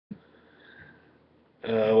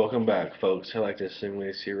Welcome back, folks. I like to sing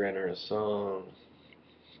Lacey Renner a song.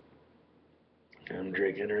 I'm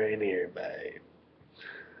drinking Rainier, babe.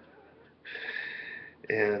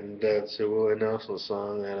 And that's a Willie Nelson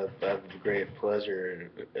song. And I had a great pleasure,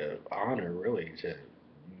 honor, really, to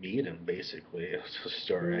meet him, basically. It's a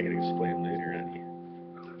story I can explain later on you.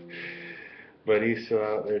 But he's still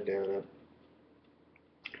out there doing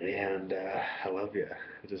it. And I love you.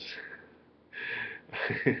 Just,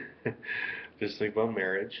 just think about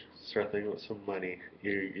marriage. Start thinking about some money.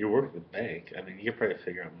 You work at the bank. I mean, you can probably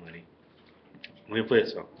figure out money. Let me play a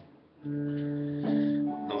song.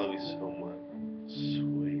 I love you so much.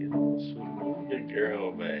 Sweet, sweet. Good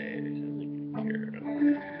girl, babe. Good girl.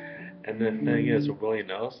 And the thing is, Willie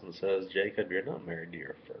Nelson says, Jacob, you're not married to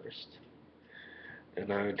your first.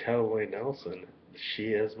 And I would tell Willie Nelson, she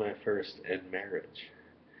is my first in marriage.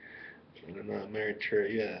 And I'm not married to her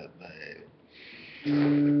yet, babe.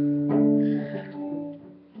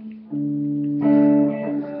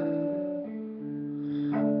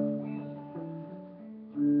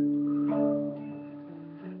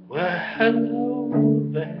 Well, hello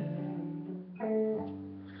there.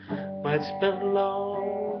 Might spend a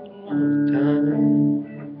long, long time.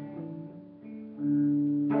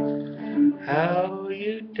 How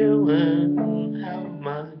you doing? How am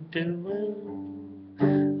I doing?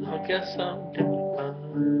 I guess I'm doing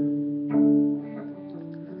fine.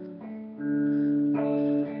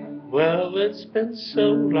 Well, it's been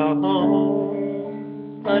so long,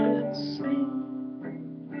 but it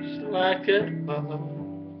seems like it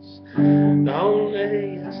was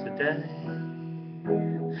only yesterday.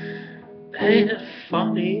 Ain't it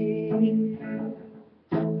funny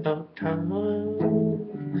how time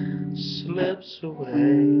slips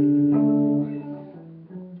away?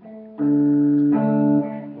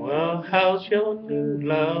 Well, how's your new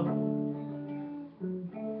love?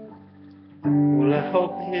 Well, I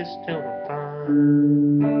hope he's still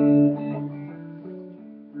fine.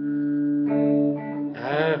 I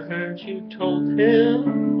heard you told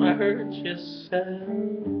him, I heard you said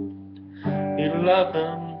you love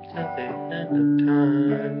him till the end of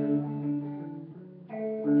time.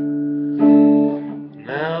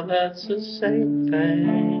 Now that's the same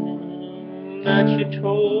thing that you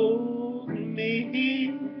told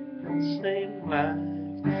me, same life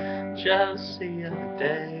just the other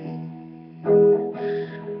day.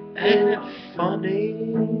 Ain't it funny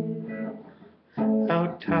how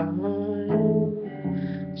time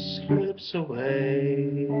slips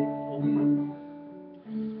away?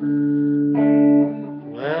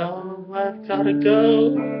 Well, I've gotta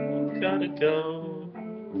go, gotta go.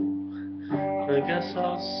 I guess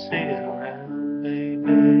I'll see you around,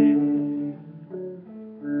 baby.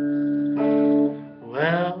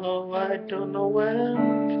 Well, I don't know when,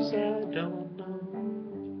 'cause I don't know.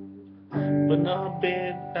 But I'll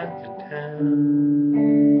be back in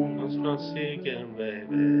town. Let's not see you again,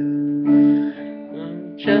 baby.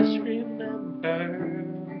 Just remember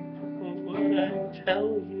what I tell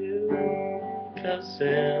you, 'cause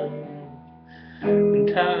in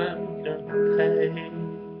time gonna pay.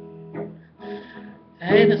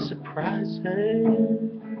 Ain't it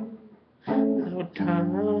surprising how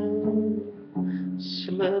time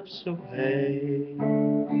slips away?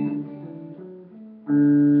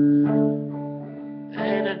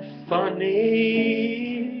 Ain't it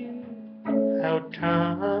funny how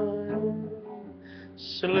time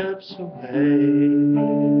slips away?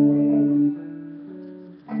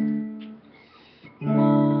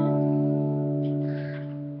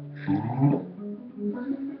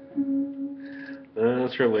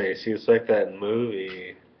 That's really, see, it's like that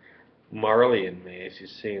movie, Marley and Me. If you've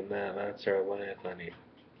seen that, that's our life, honey.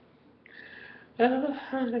 Oh,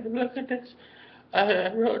 honey, look at this.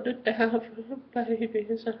 I wrote it down for the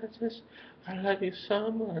babies, and I love you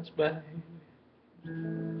so much, baby.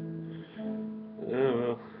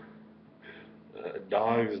 Oh,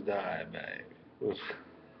 dogs die, babe.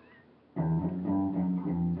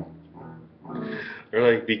 Or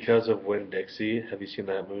like Because of Winn-Dixie. Have you seen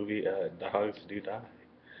that movie? Dogs do die.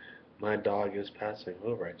 My dog is passing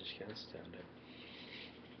over. I just can't stand it.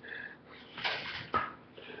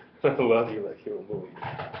 I love you like you're a movie.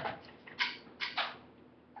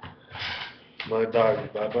 My dog,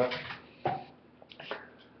 Bubba.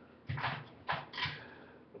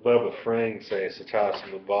 Bubba Frank says to toss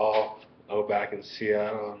him the ball. Oh, back in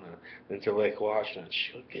Seattle and into Lake Washington.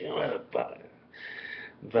 She'll get it, but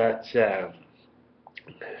I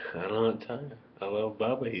don't know what to tell you. I love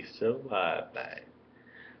Bubba. He's still alive, babe.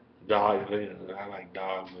 Dog, I like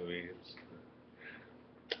dog movies.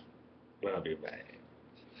 Love you, babe.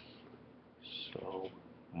 So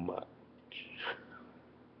much.